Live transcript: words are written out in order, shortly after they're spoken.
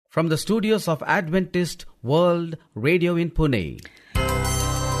From the studios of Adventist World Radio in Pune.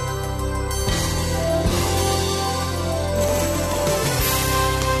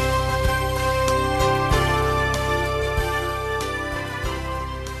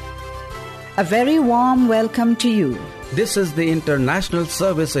 A very warm welcome to you. This is the international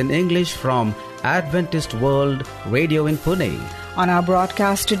service in English from Adventist World Radio in Pune. On our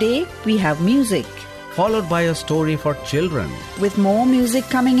broadcast today, we have music, followed by a story for children. With more music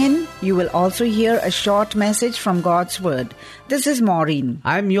coming in, you will also hear a short message from God's Word. This is Maureen.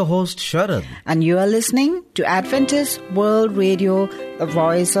 I'm your host, Sharad. And you are listening to Adventist World Radio, the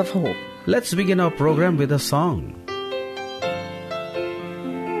voice of hope. Let's begin our program with a song.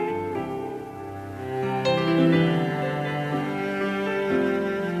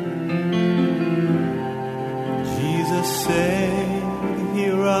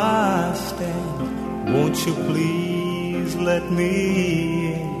 Won't you please let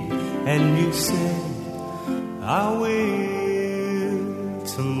me in? And you said, I will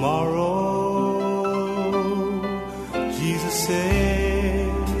tomorrow. Jesus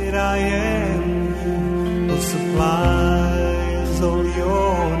said, I am He who supplies all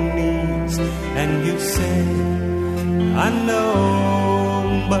your needs. And you said, I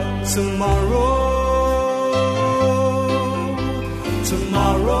know, but tomorrow,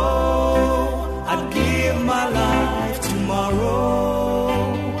 I'd give my life tomorrow.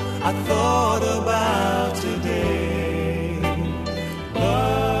 I thought about today,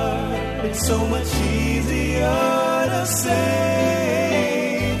 but it's so much easier to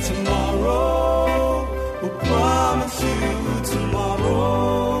say tomorrow. Who promised you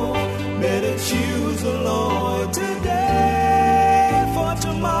tomorrow? Better choose the Lord today, for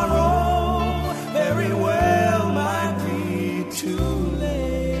tomorrow very well might be too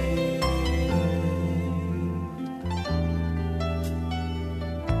late.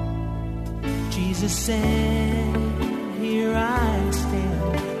 Jesus said, here I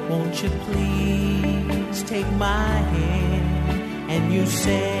stand, won't you please take my hand? And you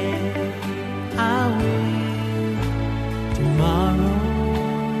said, I will tomorrow.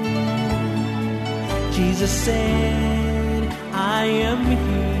 Jesus said, I am He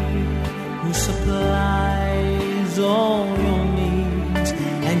who supplies all your needs.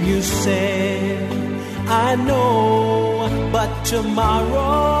 And you said, I know, but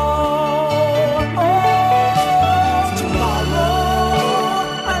tomorrow,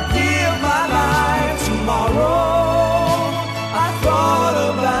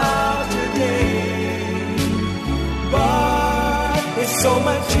 so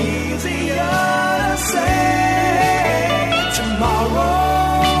much easier to say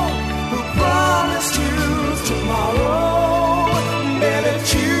tomorrow. Who promised you tomorrow? Better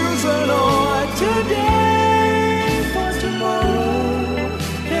choose the Lord today, for tomorrow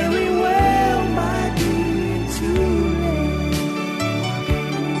very well might be too late.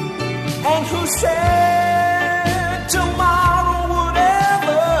 And who said tomorrow would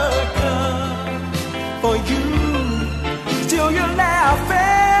ever come for you? Still you laugh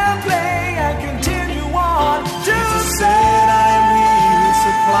and play and continue on. Jesus said, I am He who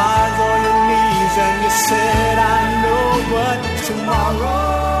supplies all your needs. And you said, I know, but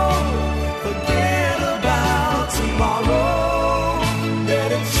tomorrow, forget about tomorrow.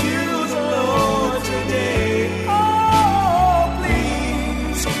 Better choose the Lord today. Oh,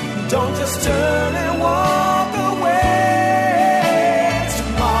 please, don't just turn and walk away.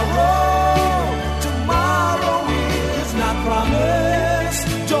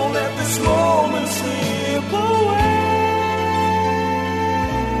 Don't let this moment slip away.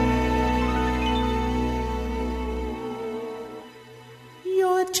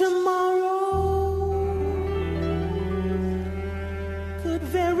 Your tomorrow could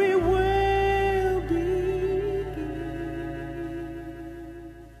very well be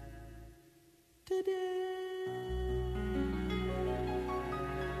today.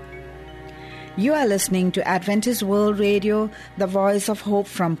 You are listening to Adventist World Radio, the voice of hope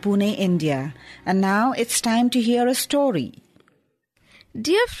from Pune, India. And now it's time to hear a story.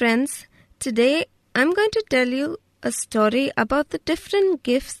 Dear friends, today I'm going to tell you a story about the different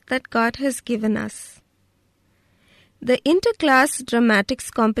gifts that God has given us. The interclass dramatics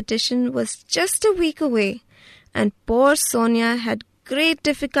competition was just a week away, and poor Sonia had great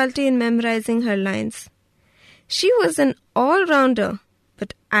difficulty in memorizing her lines. She was an all-rounder,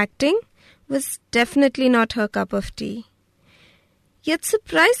 but acting was definitely not her cup of tea. Yet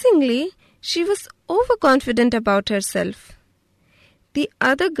surprisingly, she was overconfident about herself. The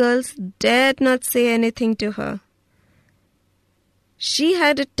other girls dared not say anything to her. She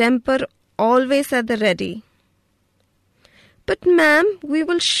had a temper always at the ready. But ma'am, we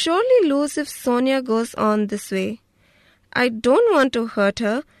will surely lose if Sonia goes on this way. I don't want to hurt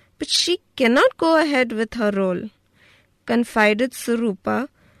her, but she cannot go ahead with her role, confided Surupa,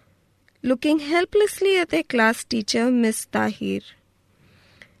 looking helplessly at their class teacher, Miss Tahir.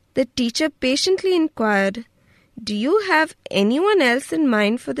 The teacher patiently inquired, "Do you have anyone else in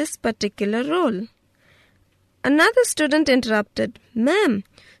mind for this particular role?" Another student interrupted, "Ma'am,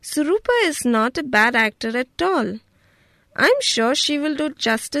 Surupa is not a bad actor at all. I'm sure she will do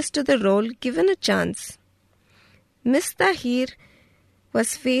justice to the role given a chance." Miss Tahir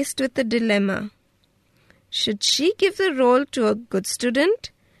was faced with a dilemma. Should she give the role to a good student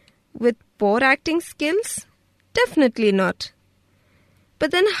with poor acting skills? Definitely not.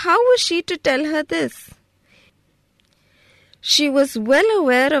 But then how was she to tell her this? She was well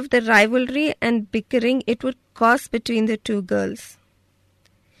aware of the rivalry and bickering it would cause between the two girls.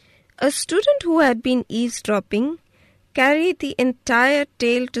 A student who had been eavesdropping carried the entire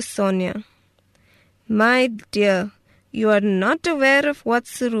tale to Sonia. "My dear, you are not aware of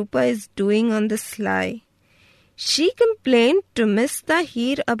what Surupa is doing on the sly. She complained to Miss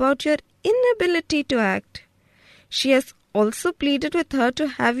Tahir about your inability to act. She has also pleaded with her to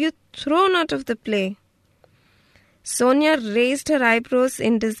have you thrown out of the play." Sonia raised her eyebrows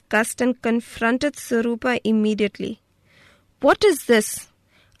in disgust and confronted Surupa immediately. "What is this?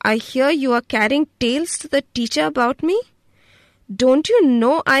 I hear you are carrying tales to the teacher about me. Don't you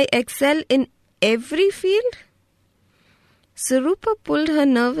know I excel in every field?" Surupa pulled her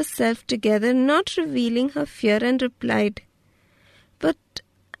nervous self together, not revealing her fear, and replied, "But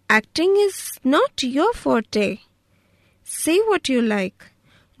acting is not your forte. Say what you like.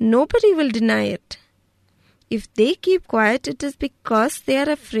 Nobody will deny it. If they keep quiet, it is because they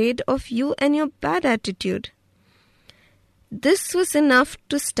are afraid of you and your bad attitude." This was enough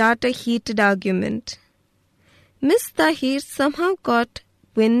to start a heated argument. Miss Tahir somehow got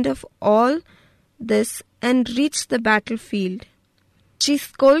wind of all this and reached the battlefield. She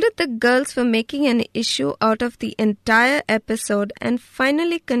scolded the girls for making an issue out of the entire episode and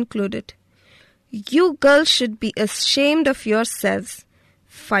finally concluded, "You girls should be ashamed of yourselves,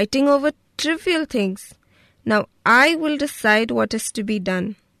 fighting over trivial things. Now I will decide what is to be done."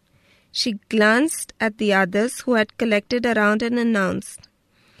 She glanced at the others who had collected around and announced,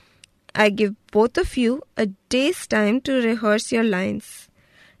 "I give both of you a day's time to rehearse your lines,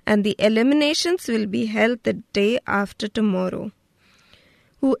 and the eliminations will be held the day after tomorrow.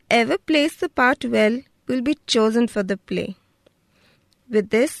 Whoever plays the part well will be chosen for the play." With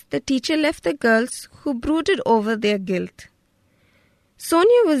this, the teacher left the girls, who brooded over their guilt.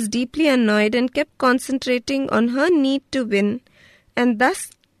 Sonia was deeply annoyed and kept concentrating on her need to win and thus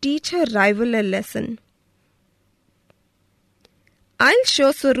teach her rival a lesson. "I'll show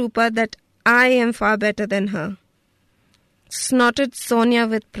Surupa that I am far better than her," snorted Sonia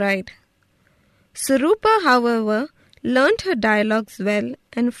with pride. Surupa, however, learnt her dialogues well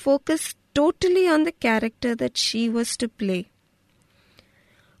and focused totally on the character that she was to play.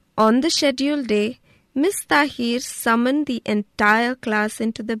 On the scheduled day, Miss Tahir summoned the entire class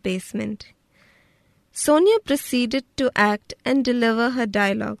into the basement. Sonia proceeded to act and deliver her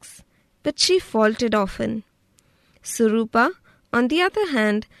dialogues, but she faltered often. Surupa, on the other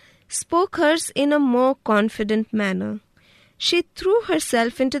hand, spoke hers in a more confident manner. She threw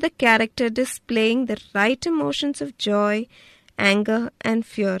herself into the character, displaying the right emotions of joy, anger, and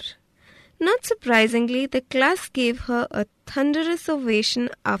fear. Not surprisingly, the class gave her a thunderous ovation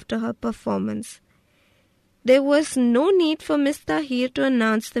after her performance. There was no need for Miss Tahir to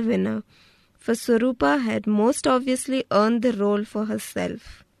announce the winner, for Surupa had most obviously earned the role for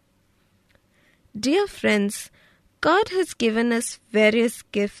herself. Dear friends, God has given us various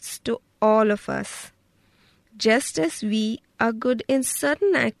gifts to all of us. Just as we are good in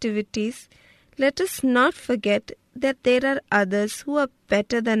certain activities, let us not forget that there are others who are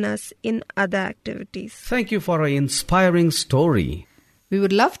better than us in other activities. Thank you for an inspiring story. We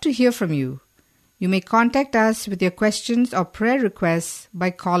would love to hear from you. You may contact us with your questions or prayer requests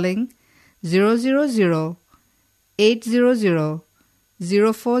by calling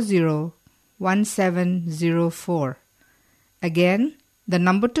 000-800-040-1704. Again, the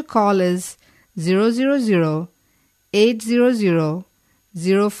number to call is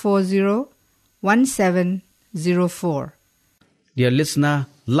 000-800-040-1704. Dear listener,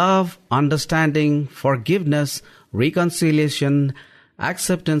 love, understanding, forgiveness, reconciliation,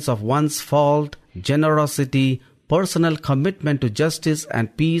 acceptance of one's fault, generosity, personal commitment to justice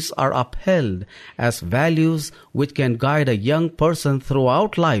and peace are upheld as values which can guide a young person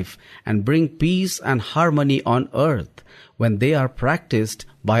throughout life and bring peace and harmony on earth when they are practiced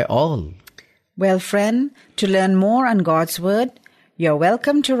by all. Well, friend, to learn more on God's Word, you're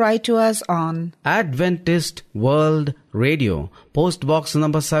welcome to write to us on Adventist World Radio, Post Box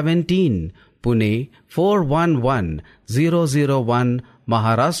number 17, Pune 411001,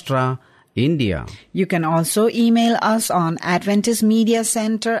 Maharashtra, India. You can also email us on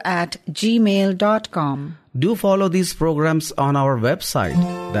adventistmediacenter@gmail.com. Do follow these programs on our website,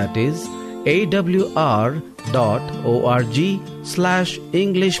 that is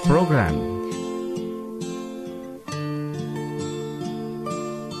awr.org/English program.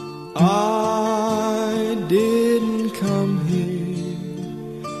 I didn't come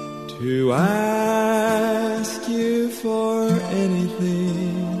here to ask you for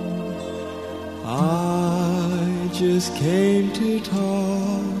anything. I just came to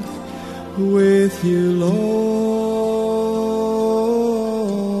talk with you, Lord.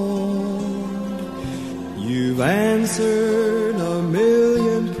 You've answered a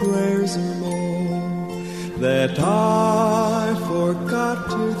million prayers or more that I forgot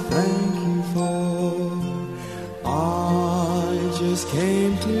to thank you for. I just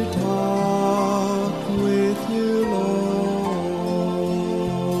came to talk with you,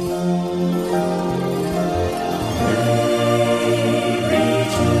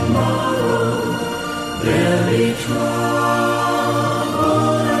 There'll be trouble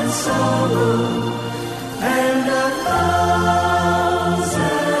and sorrow and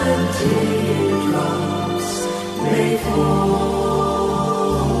 1,000 teardrops may fall.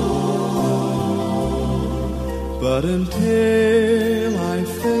 But until I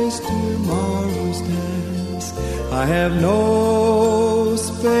face tomorrow's task, I have no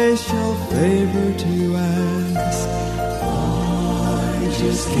special favor to ask. I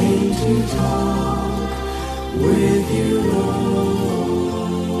just came to talk with you, Lord.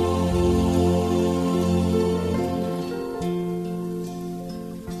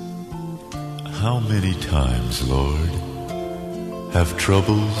 How many times, Lord, have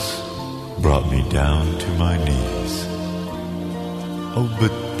troubles brought me down to my knees? Oh,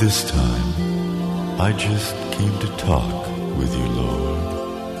 but this time I just came to talk with you, Lord.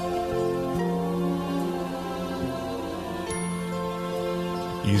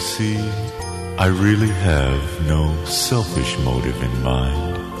 You see, I really have no selfish motive in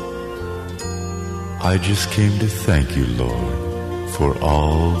mind. I just came to thank you, Lord, for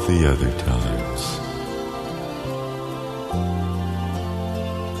all the other times.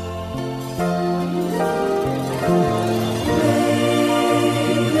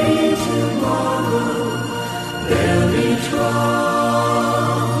 Maybe tomorrow there'll be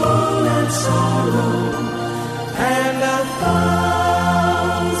trouble and sorrow and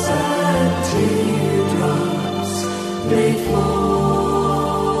 1,000 teardrops may fall.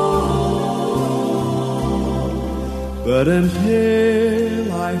 But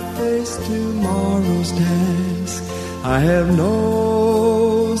until I face tomorrow's task, I have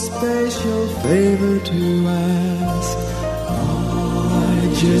no special favor to ask.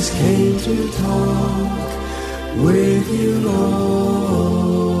 I just came to talk with you, Lord.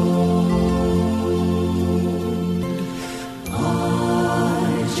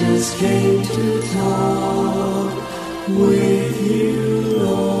 I just came to talk with you,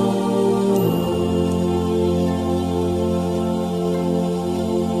 Lord.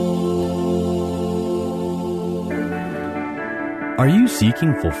 Are you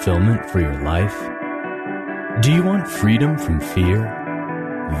seeking fulfillment for your life? Do you want freedom from fear?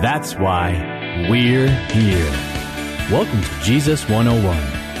 That's why we're here. Welcome to Jesus 101,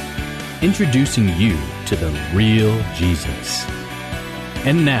 introducing you to the real Jesus.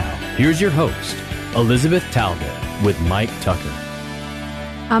 And now, here's your host, Elizabeth Talbot, with Mike Tucker.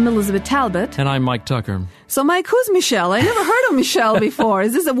 I'm Elizabeth Talbot. And I'm Mike Tucker. So, Mike, who's Michelle? I never heard of Michelle before.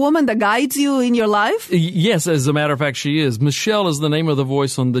 Is this a woman that guides you in your life? Yes, as a matter of fact, she is. Michelle is the name of the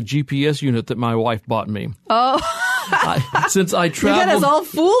voice on the GPS unit that my wife bought me. Oh. Since I traveled... You got us all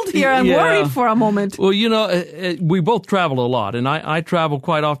fooled here. I'm worried for a moment. Well, you know, we both travel a lot, and I travel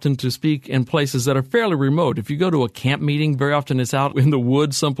quite often to speak in places that are fairly remote. If you go to a camp meeting, very often it's out in the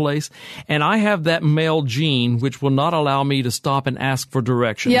woods someplace, and I have that male gene which will not allow me to stop and ask for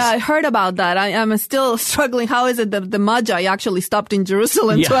directions. Yeah, I heard about that. I'm still struggling. How is it that the Magi actually stopped in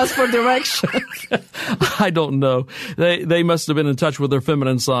Jerusalem to ask for directions? I don't know. They must have been in touch with their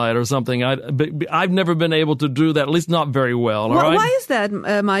feminine side or something. I've never been able to do that, at least not very well. All right? Why is that,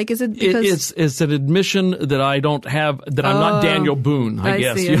 Mike? Is it because... It's an admission that I don't have, that I'm not Daniel Boone, I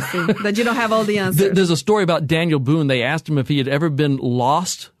guess. I see. That you don't have all the answers. There's a story about Daniel Boone. They asked him if he had ever been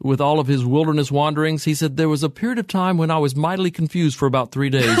lost with all of his wilderness wanderings. He said, there was a period of time when I was mightily confused for about 3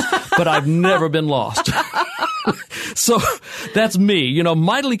 days, but I've never been lost. So that's me,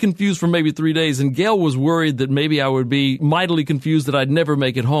 mightily confused for maybe 3 days. And Gail was worried that maybe I would be mightily confused that I'd never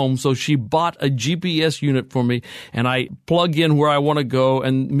make it home. So she bought a GPS unit for me, and I plug in where I want to go.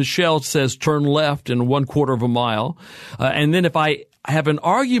 And Michelle says, turn left in 1/4 of a mile. And then if I have an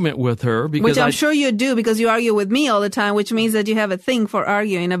argument with her, because which I'm sure you do, because you argue with me all the time, which means that you have a thing for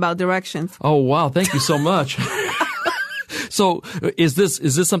arguing about directions. Oh, wow. Thank you so much. So is this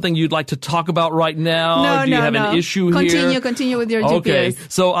something you'd like to talk about right now? No, Do you have an issue here? Continue with your GPS. Okay.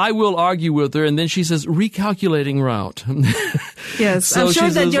 So I will argue with her, and then she says, recalculating route. Yes. So I'm sure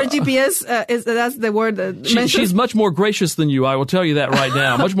she that says, your GPS, that's the word that she's much more gracious than you. I will tell you that right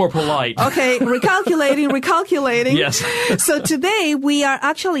now. Much more polite. Okay. Recalculating. Yes. So today we are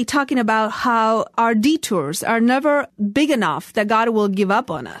actually talking about how our detours are never big enough that God will give up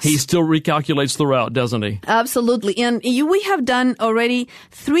on us. He still recalculates the route, doesn't he? Absolutely. And we have done already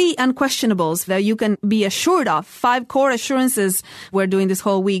 3 unquestionables that you can be assured of, 5 core assurances we're doing this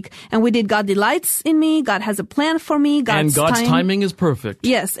whole week. And we did God delights in me, God has a plan for me, God's timing is perfect.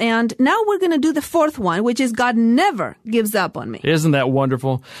 Yes, and now we're going to do the 4th one, which is God never gives up on me. Isn't that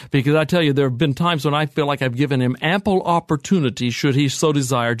wonderful? Because I tell you, there have been times when I feel like I've given him ample opportunity, should he so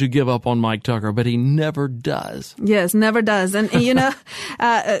desire, to give up on Mike Tucker, but he never does. Yes, never does. And that's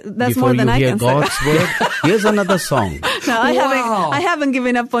Before more than I can God's say. word, here's another song. No, I haven't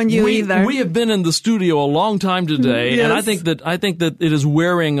given up on you either. We have been in the studio a long time today, Yes. and I think that it is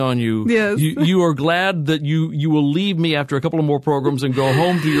wearing on you. Yes. You are glad that you will leave me after a couple of more programs and go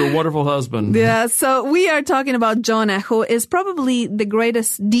home to your wonderful husband. Yeah, so we are talking about Jonah, who is probably the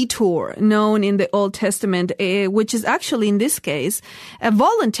greatest detour known in the Old Testament, which is actually, in this case, a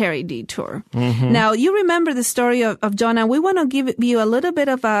voluntary detour. Mm-hmm. Now, you remember the story of Jonah. We want to give you a little bit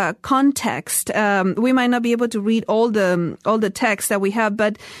of a context. We might not be able to read all the text that we have,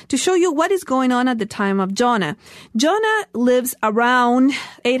 but to show you what is going on at the time of Jonah. Jonah lives around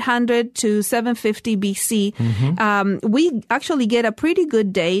 800 to 750 BC. Mm-hmm. We actually get a pretty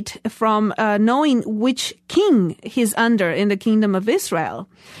good date from knowing which king he's under in the kingdom of Israel.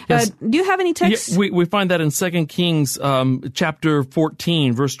 Yes. Do you have any text? Yeah, we find that in 2 Kings chapter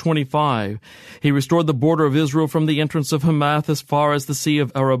 14, verse 25. He restored the border of Israel from the entrance of Hamath as far as the sea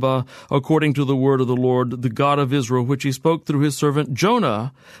of Arabah, according to the word of the Lord, the God of Israel, which he spoke through his servant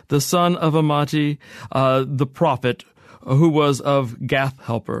Jonah, the son of Amittai, the prophet, who was of Gath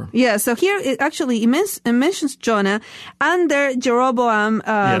Helper. Yeah, so here it mentions Jonah under Jeroboam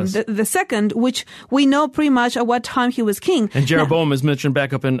Yes. the second, which we know pretty much at what time he was king. And Jeroboam is mentioned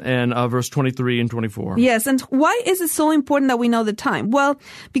back up in verse 23 and 24. Yes, and why is it so important that we know the time? Well,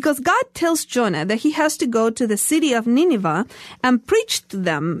 because God tells Jonah that he has to go to the city of Nineveh and preach to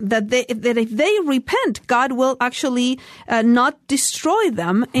them that if they repent, God will actually not destroy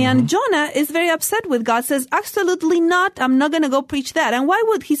them. And Jonah is very upset with God, says, absolutely not. I'm not going to go preach that. And why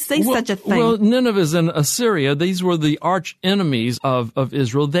would he say such a thing? Well, Nineveh and Assyria, these were the arch enemies of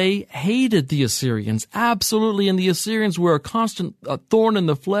Israel. They hated the Assyrians, absolutely. And the Assyrians were a constant thorn in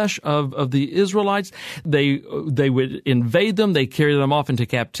the flesh of the Israelites. They would invade them. They carry them off into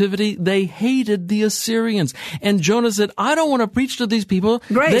captivity. They hated the Assyrians. And Jonah said, I don't want to preach to these people.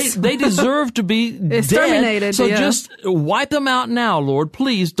 Grace. They deserve to be exterminated. Dead. So yeah. just wipe them out now, Lord.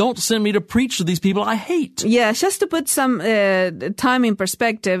 Please don't send me to preach to these people I hate. Yeah, just to put some time in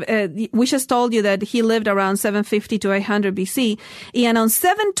perspective, we just told you that he lived around 750 to 800 BC. And on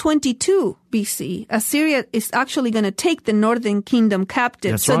 722 BC, Assyria is actually going to take the northern kingdom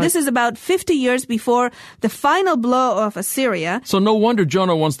captive. That's so right. This is about 50 years before the final blow of Assyria. So no wonder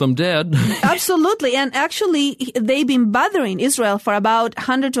Jonah wants them dead. Absolutely. And actually, they've been bothering Israel for about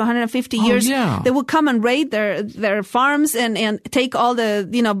 100 to 150 years. Yeah. They would come and raid their farms and take all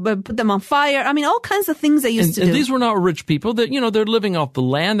put them on fire. I mean, all kinds of things they used to do. And these were not rich people that, they're living off the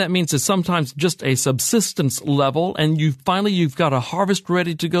land. That means it's sometimes just a subsistence level. And you've got a harvest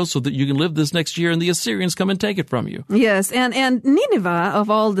ready to go so that you can live this next year and the Assyrians come and take it from you. Yes. And Nineveh, of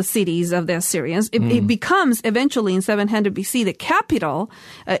all the cities of the Assyrians, it becomes eventually in 700 BC the capital.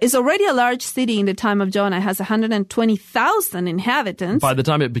 Is already a large city in the time of Jonah. It has 120,000 inhabitants. By the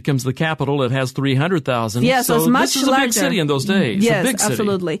time it becomes the capital, it has 300,000. Yeah, so it's much this is larger. a big city in those days. Yes, a big city.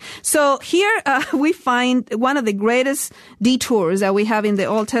 Absolutely. So here we find one of the greatest detours that we have in the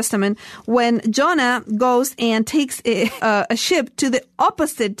Old Testament when Jonah goes and takes a ship to the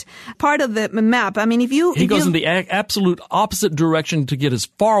opposite part of the map. I mean, he goes in the absolute opposite direction to get as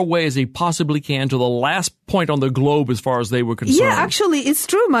far away as he possibly can to the last point on the globe as far as they were concerned. Yeah, actually, it's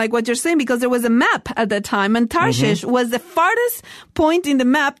true, Mike, what you're saying, because there was a map at that time, and Tarshish was the farthest point in the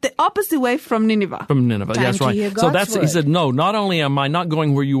map, the opposite way from Nineveh. From Nineveh, Time that's to right. hear So God's he word. said, no, not only am I not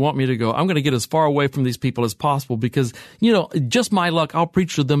going where you want me to go, I'm going to get as far away from these people as possible because, just my luck, I'll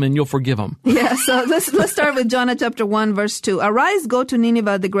preach to them and you'll forgive them. Yeah, so let's start with Jonah chapter 1, verse 2. Arise, go to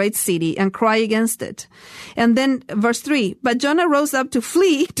Nineveh, the great city, and cry against it. And then verse 3, but Jonah rose up to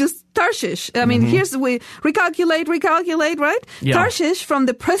flee to Tarshish. I mean, here's we recalculate, right? Yeah. Tarshish from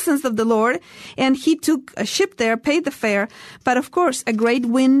the presence of the Lord. And he took a ship there, paid the fare. But of course, a great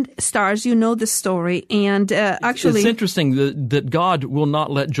wind stars, you know the story. And actually... It's interesting that God will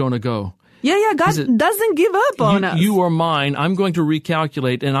not let Jonah go. Yeah, God doesn't give up on us. You are mine. I'm going to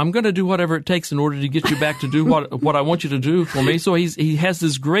recalculate, and I'm going to do whatever it takes in order to get you back to do what I want you to do for me. So he has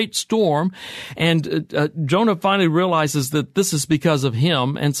this great storm, and Jonah finally realizes that this is because of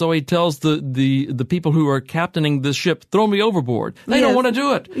him, and so he tells the people who are captaining the ship, throw me overboard. They don't want to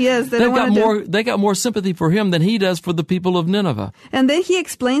do it. Yes, they don't want to do it. They got more sympathy for him than he does for the people of Nineveh. And then he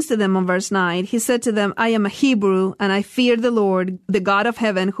explains to them on verse 9, he said to them, I am a Hebrew, and I fear the Lord, the God of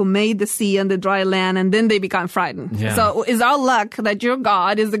heaven, who made the sea and the dry land. And then they become frightened. Yeah. So it's our luck that your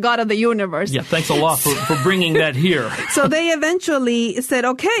God is the God of the universe. Yeah, thanks a lot for bringing that here. So they eventually said,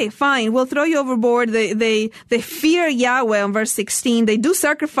 okay, fine, we'll throw you overboard. They fear Yahweh on verse 16. They do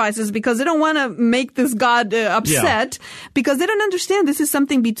sacrifices because they don't want to make this God upset, because they don't understand this is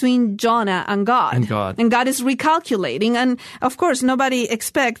something between Jonah and God. And God is recalculating. And of course, nobody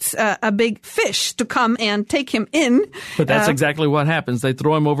expects a big fish to come and take him in. But that's exactly what happens. They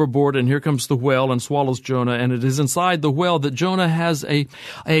throw him overboard, and here comes the whale and swallows Jonah. And it is inside the whale that Jonah has a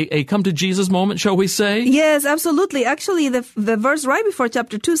come to Jesus moment, shall we say? Yes, absolutely. Actually, the verse right before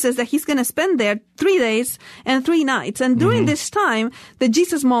chapter 2 says that he's going to spend there 3 days and 3 nights. And during this time, the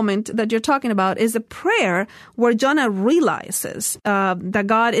Jesus moment that you're talking about is a prayer where Jonah realizes that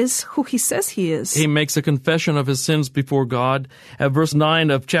God is who he says he is. He makes a confession of his sins before God. At verse 9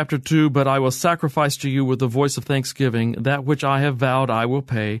 of chapter 2, but I will sacrifice to you with the voice of thanksgiving. That which I have vowed I will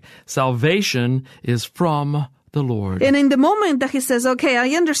pay. Salvation is from the Lord. And in the moment that he says, okay,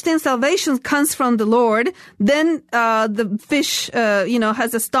 I understand salvation comes from the Lord, then the fish,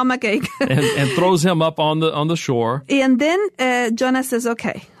 has a stomach ache. and throws him up on the shore. And then Jonah says,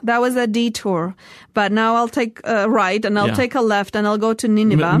 okay, that was a detour, but now I'll take a right and I'll take a left and I'll go to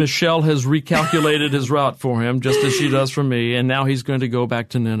Nineveh. Michelle has recalculated his route for him, just as she does for me, and now he's going to go back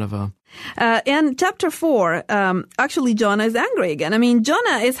to Nineveh. And chapter 4, actually Jonah is angry again. I mean,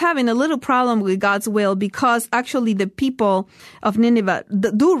 Jonah is having a little problem with God's will because actually the people of Nineveh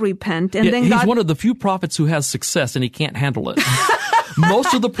do repent. And then he's one of the few prophets who has success and he can't handle it.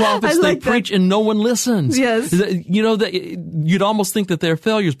 Most of the prophets, they preach and no one listens. Yes. You'd almost think that they're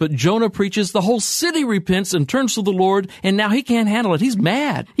failures, but Jonah preaches, the whole city repents and turns to the Lord, and now he can't handle it. He's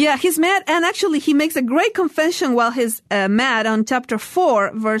mad. Yeah, he's mad, and actually he makes a great confession while he's mad on chapter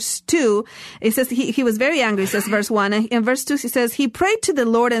 4, verse 2. It says he was very angry, says verse 1. And in verse 2, he says, he prayed to the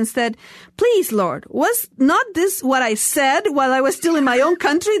Lord and said, please, Lord, was not this what I said while I was still in my own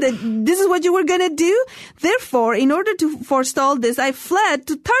country, that this is what you were going to do? Therefore, in order to forestall this, I fled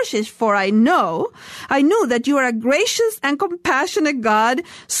to Tarshish, for I knew that you are a gracious and compassionate God,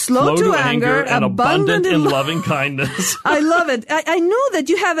 slow to anger, and abundant in loving kindness. I love it. I knew that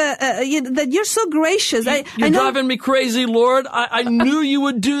you have that you're so gracious. You're driving me crazy, Lord. I knew you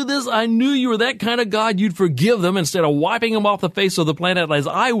would do this. I knew you were that kind of God. You'd forgive them instead of wiping them off the face of the planet as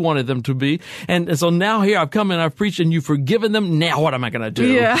I wanted them to be. And so now here I've come and I've preached and you've forgiven them. Now what am I going to do?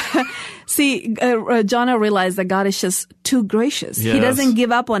 Yeah. See, Jonah realized that God is just too gracious. Yes. He doesn't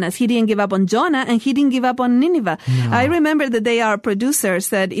give up on us. He didn't give up on Jonah, and he didn't give up on Nineveh. No. I remember the day our producer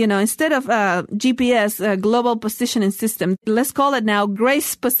said, instead of GPS, Global Positioning System, let's call it now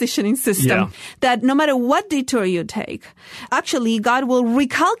Grace Positioning System, yeah. That no matter what detour you take, actually God will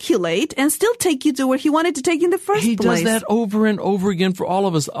recalculate and still take you to where he wanted to take you in the first place. He does that over and over again for all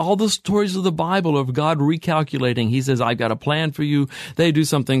of us. All the stories of the Bible of God recalculating. He says, I've got a plan for you. They do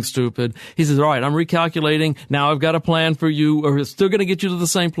something stupid. He says, all right, I'm recalculating. Now I've got a plan for you. Or it's still going to get you to the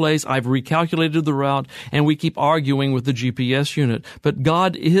same place. I've recalculated the route. And we keep arguing with the GPS unit. But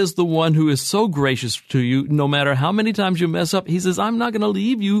God is the one who is so gracious to you. No matter how many times you mess up, he says, I'm not going to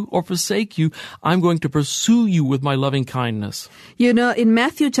leave you or forsake you. I'm going to pursue you with my loving kindness. In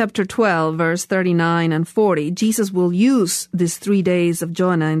Matthew chapter 12, verse 39 and 40, Jesus will use these 3 days of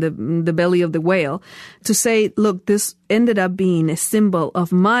Jonah in the belly of the whale to say, look, this ended up being a symbol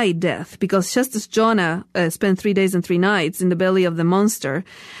of my death, because just as Jonah spent 3 days and 3 nights in the belly of the monster,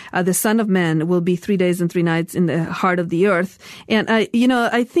 the Son of Man will be 3 days and 3 nights in the heart of the earth. And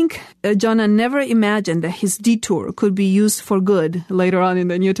I think Jonah never imagined that his detour could be used for good later on in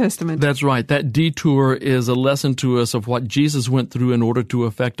the New Testament. That's right. That detour is a lesson to us of what Jesus went through in order to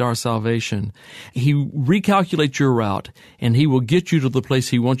effect our salvation. He recalculates your route, and he will get you to the place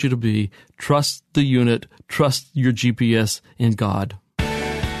he wants you to be. Trust the unit. Trust your GPS in God.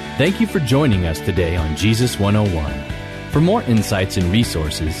 Thank you for joining us today on Jesus 101. For more insights and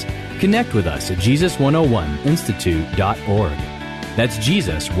resources, connect with us at Jesus101institute.org. That's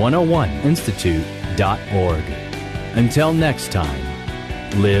Jesus101institute.org. Until next time,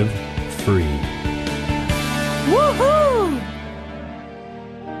 live free. Woohoo!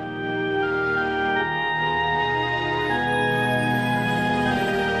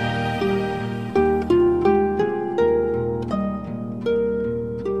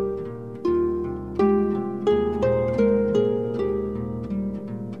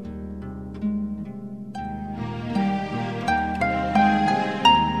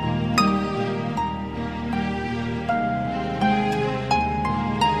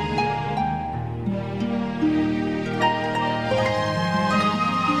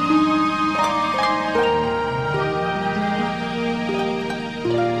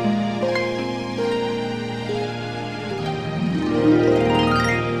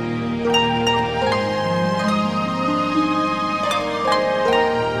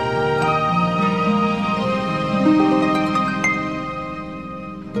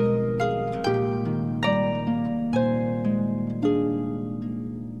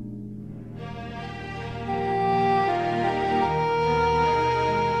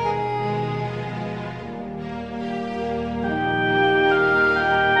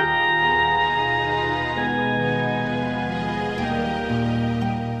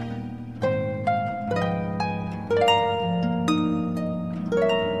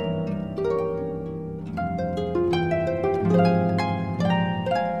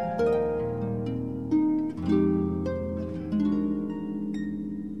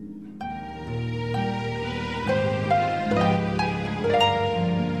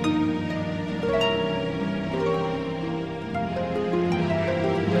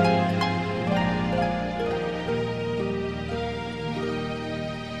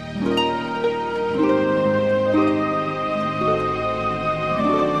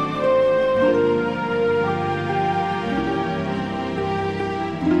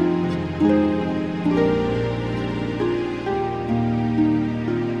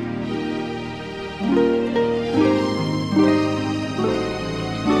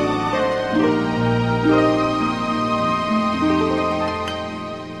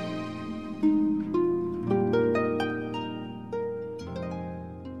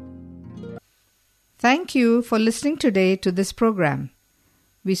 Thank you for listening today to this program.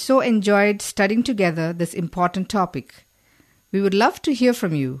 We so enjoyed studying together this important topic. We would love to hear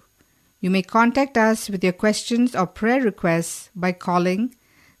from you. You may contact us with your questions or prayer requests by calling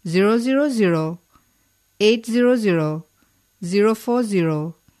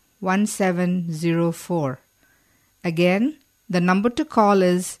 000-800-040-1704. Again, the number to call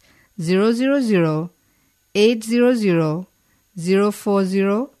is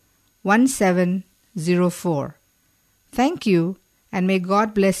 000-800-040-1704. Thank you, and may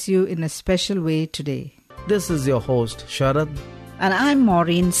God bless you in a special way today. This is your host, Sharad. And I'm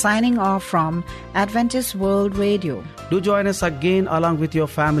Maureen, signing off from Adventist World Radio. Do join us again along with your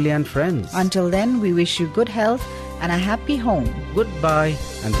family and friends. Until then, we wish you good health and a happy home. Goodbye,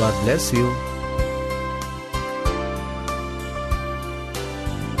 and God bless you.